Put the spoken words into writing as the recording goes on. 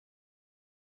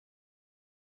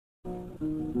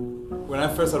When I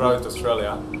first arrived to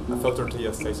Australia, I thought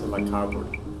tortillas tasted like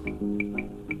cardboard.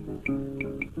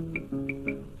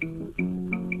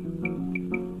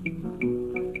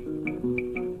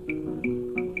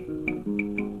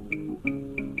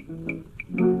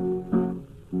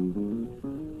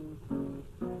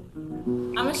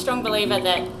 I'm a strong believer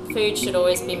that food should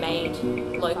always be made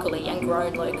locally and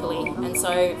grown locally, and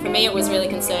so for me it was really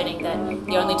concerning that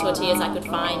the only tortillas I could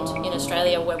find in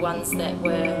Australia were ones that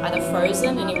were either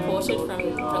frozen and imported from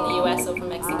the US or from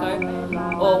Mexico,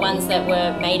 or ones that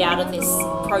were made out of this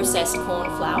processed corn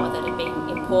flour that had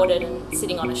been imported and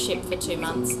sitting on a ship for 2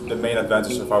 months. The main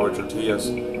advantage of our tortillas,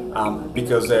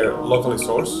 because they're locally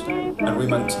sourced, and we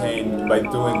maintain, by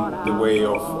doing the way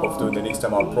of doing the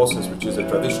nixtamal process, which is the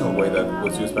traditional way that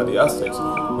was used by the Aztecs,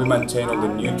 we maintain all the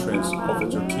nutrients of the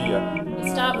tortilla. We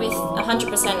start with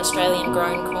 100% Australian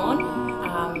grown corn.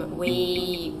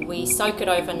 We soak it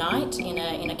overnight in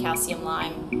a calcium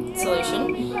lime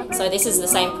solution. So this is the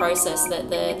same process that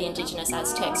the indigenous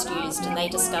Aztecs used, and they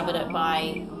discovered it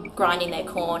by grinding their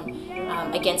corn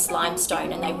against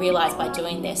limestone, and they realised by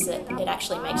doing this that it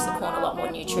actually makes the corn a lot more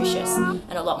nutritious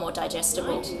and a lot more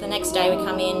digestible. The next day we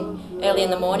come in early in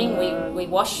the morning, we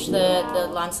wash the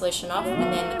lime solution off,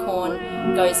 and then the corn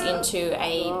goes into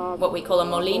what we call a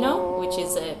molino, which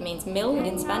means mill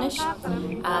in Spanish,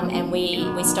 and we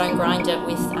stone grind it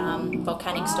with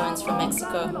volcanic stones from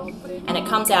Mexico, and it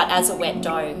comes out as a wet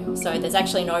dough. So there's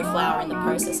actually no flour in the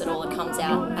process at all, it comes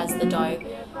out as the dough.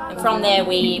 And from there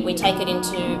we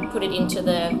put it into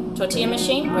the tortilla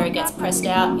machine, where it gets pressed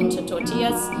out into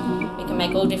tortillas. We can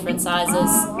make all different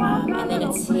sizes, and then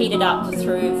it's heated up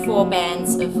through 4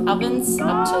 bands of ovens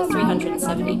up to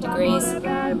 370 degrees,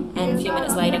 and a few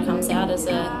minutes later comes out as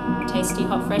a tasty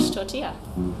hot fresh tortilla.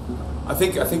 I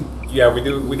think yeah, we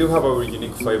do have our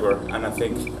unique flavor, and I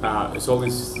think it's all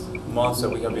these months that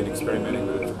we have been experimenting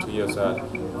with the tortillas that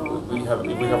we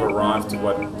have arrived to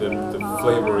what the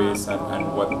flavor is,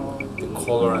 and what the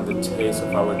color and the taste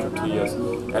of our tortillas,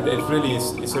 and it really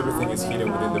is everything is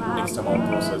hidden within the nixtamal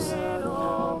process.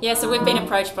 Yeah, so we've been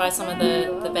approached by some of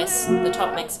the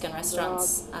top Mexican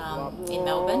restaurants in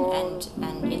Melbourne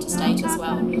and interstate as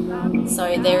well.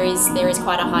 So there is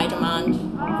quite a high demand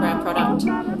for our product,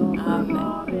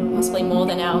 possibly more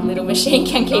than our little machine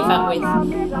can keep up with.